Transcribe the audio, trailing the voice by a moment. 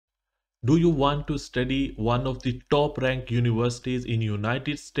Do you want to study one of the top ranked universities in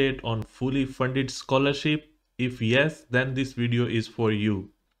United States on fully funded scholarship? If yes, then this video is for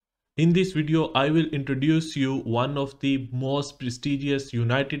you. In this video, I will introduce you one of the most prestigious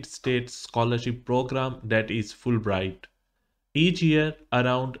United States scholarship program, that is Fulbright. Each year,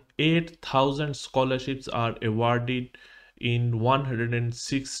 around 8,000 scholarships are awarded in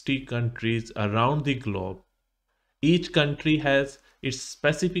 160 countries around the globe. Each country has its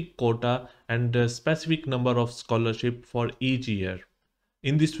specific quota and a specific number of scholarship for each year.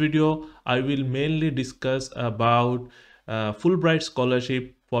 In this video, I will mainly discuss about Fulbright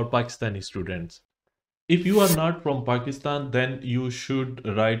scholarship for Pakistani students. If you are not from Pakistan, then you should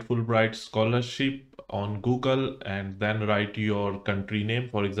write Fulbright scholarship on Google and then write your country name.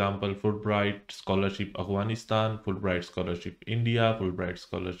 For example, Fulbright scholarship Afghanistan, Fulbright scholarship India, Fulbright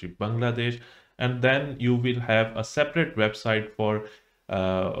scholarship Bangladesh, and then you will have a separate website for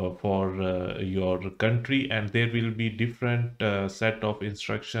your country, and there will be different set of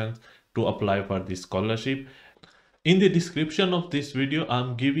instructions to apply for this scholarship. In the description of this video,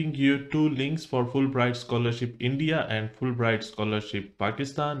 I'm giving you two links for Fulbright Scholarship India and Fulbright Scholarship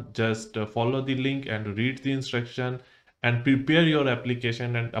Pakistan. Just follow the link and read the instruction and prepare your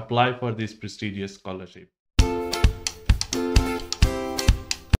application and apply for this prestigious scholarship.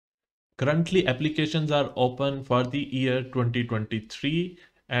 Currently, applications are open for the year 2023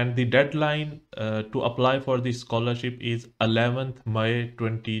 and the deadline to apply for this scholarship is 11th May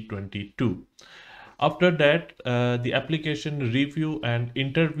 2022. After that, the application review and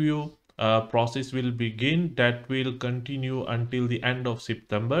interview process will begin. That will continue until the end of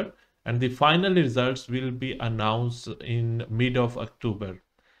September, and the final results will be announced in mid of October.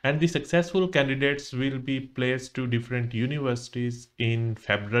 And the successful candidates will be placed to different universities in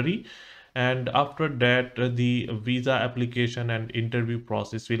February. And after that, the visa application and interview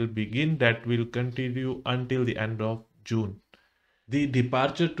process will begin. That will continue until the end of June. The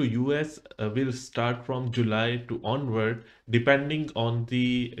departure to US will start from July to onward, depending on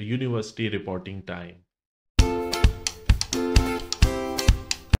the university reporting time.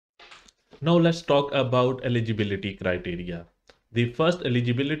 Now let's talk about eligibility criteria. The first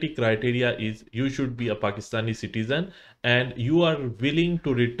eligibility criteria is you should be a Pakistani citizen and you are willing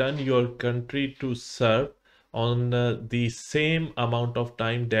to return your country to serve on the same amount of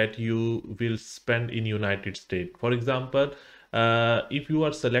time that you will spend in United States. For example, if you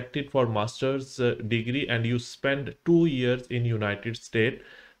are selected for master's degree and you spend 2 years in United States,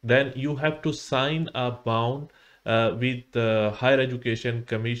 then you have to sign a bond with the Higher Education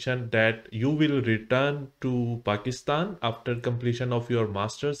Commission that you will return to Pakistan after completion of your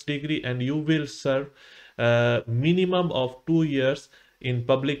master's degree and you will serve minimum of 2 years in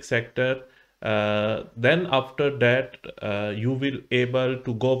public sector. Then after that you will able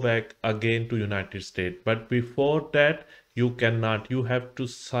to go back again to United States, but before that you cannot. You have to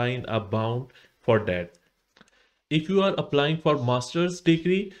sign a bond for that. If you are applying for master's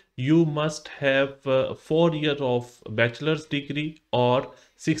degree, you must have 4 years of bachelor's degree or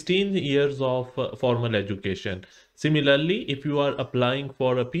 16 years of formal education. Similarly, if you are applying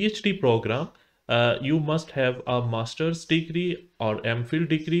for a PhD program, you must have a master's degree or MPhil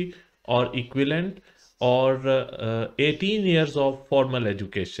degree or equivalent or 18 years of formal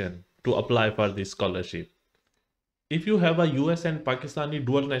education to apply for this scholarship. If you have a US and Pakistani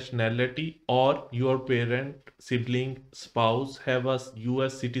dual nationality or your parent, sibling, spouse have a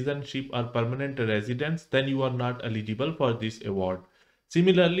US citizenship or permanent residence, then you are not eligible for this award.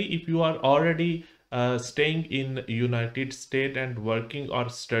 Similarly, if you are already staying in United States and working or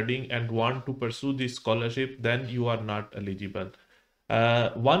studying and want to pursue this scholarship, then you are not eligible.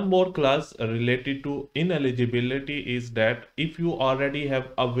 One more class related to ineligibility is that if you already have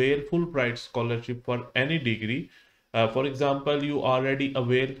availed Fulbright scholarship for any degree, for example, you already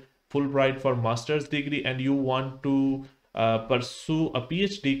avail Fulbright for master's degree and you want to pursue a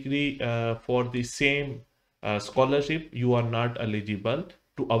PhD degree for the same scholarship, you are not eligible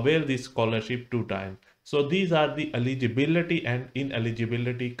to avail this scholarship 2 times. So these are the eligibility and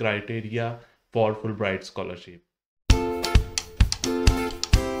ineligibility criteria for Fulbright scholarship.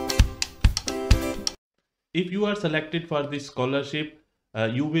 If you are selected for this scholarship,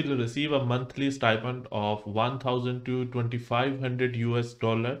 you will receive a monthly stipend of 1,000 to 2,500 US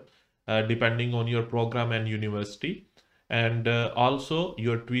dollar, depending on your program and university. And also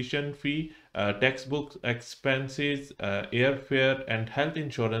your tuition fee, textbooks, expenses, airfare, and health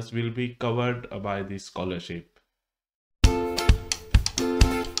insurance will be covered by this scholarship.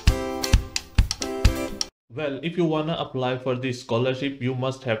 Well, if you want to apply for this scholarship, you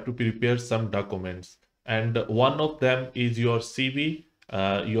must have to prepare some documents. And one of them is your CV.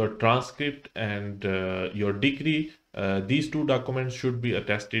 your transcript and your degree. These two documents should be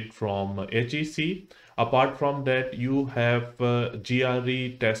attested from HEC. Apart from that, you have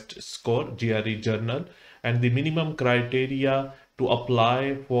GRE test score, GRE journal, and the minimum criteria to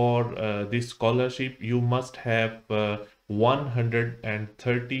apply for this scholarship. You must have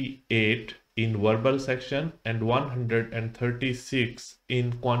 138 in verbal section and 136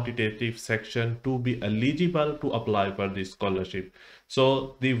 in quantitative section to be eligible to apply for this scholarship.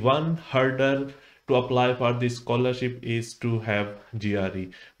 So the one hurdle to apply for this scholarship is to have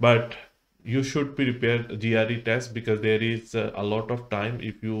GRE, but you should prepare GRE test because there is a lot of time.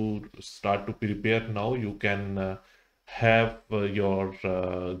 If you start to prepare now, you can have your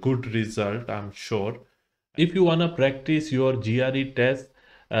good result, I'm sure. If you want to practice your GRE test,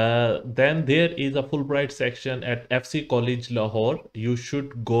 then there is a Fulbright section at FC College Lahore. You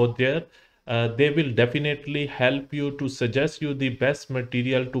should go there. They will definitely help you to suggest you the best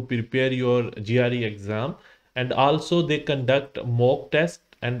material to prepare your GRE exam. And also they conduct mock test,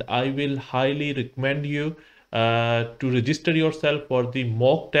 and I will highly recommend you to register yourself for the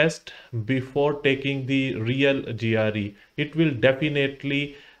mock test before taking the real GRE. It will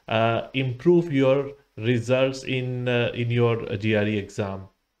definitely improve your results in your GRE exam.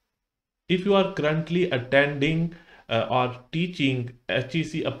 If you are currently attending or teaching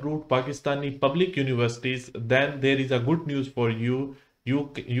HEC approved Pakistani public universities, then there is a good news for you.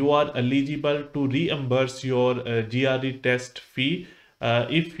 You are eligible to reimburse your GRE test fee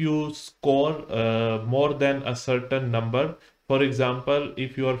if you score more than a certain number. For example,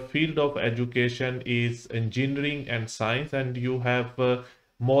 if your field of education is engineering and science and you have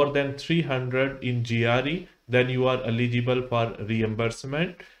more than 300 in GRE, then you are eligible for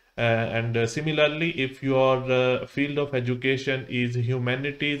reimbursement. And similarly, if your field of education is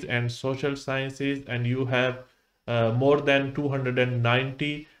humanities and social sciences and you have more than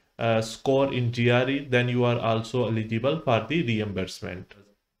 290 score in GRE, then you are also eligible for the reimbursement.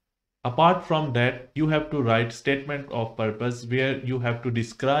 Apart from that, you have to write statement of purpose where you have to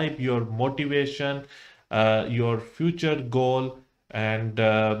describe your motivation, your future goal, and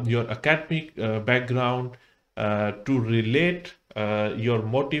your academic background to relate your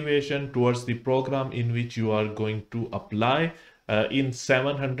motivation towards the program in which you are going to apply in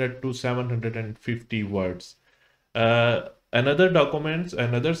 700 to 750 words. Another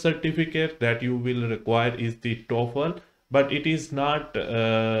certificate that you will require is the TOEFL, but it is not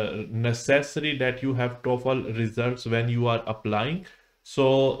necessary that you have TOEFL results when you are applying.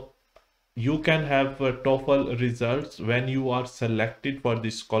 So you can have TOEFL results when you are selected for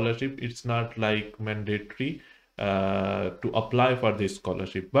this scholarship. It's not like mandatory to apply for this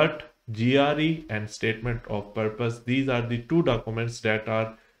scholarship, but GRE and statement of purpose, these are the two documents that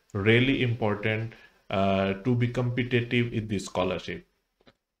are really important to be competitive in this scholarship.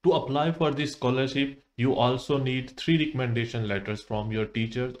 To apply for this scholarship, you also need 3 recommendation letters from your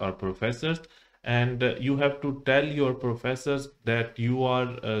teachers or professors, and you have to tell your professors that you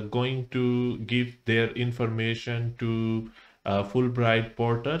are going to give their information to Fulbright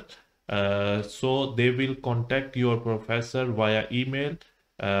portal. So they will contact your professor via email,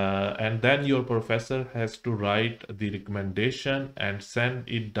 and then your professor has to write the recommendation and send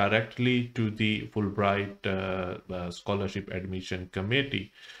it directly to the Fulbright scholarship admission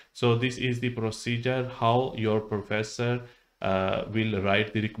committee. So this is the procedure how your professor will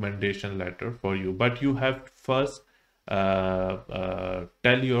write the recommendation letter for you. But you have first tell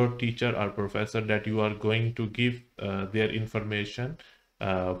your teacher or professor that you are going to give their information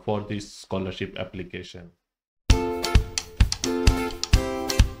for this scholarship application.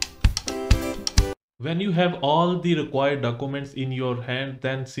 When you have all the required documents in your hand,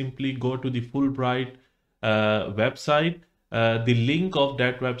 then simply go to the Fulbright website. The link of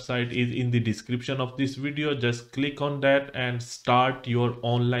that website is in the description of this video. Just click on that and start your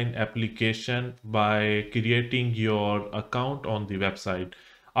online application by creating your account on the website.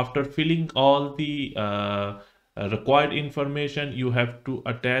 After filling all the required information, you have to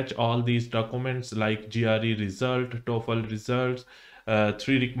attach all these documents like GRE result, TOEFL results,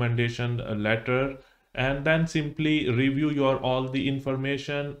 3 recommendation letter, and then simply review your all the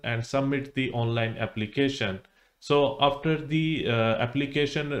information and submit the online application. So after the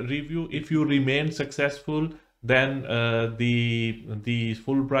application review, if you remain successful, then the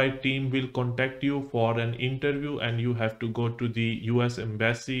Fulbright team will contact you for an interview, and you have to go to the US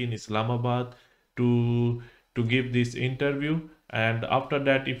Embassy in Islamabad to give this interview. And after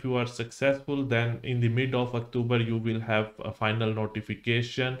that, if you are successful, then in the mid of October you will have a final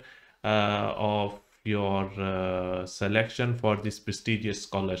notification of your selection for this prestigious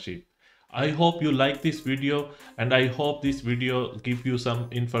scholarship. I hope you like this video, and I hope this video give you some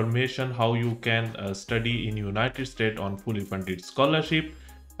information how you can study in United States on fully funded scholarship.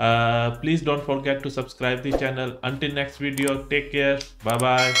 Please don't forget to subscribe the channel. Until next video, take care. Bye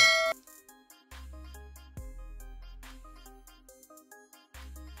bye.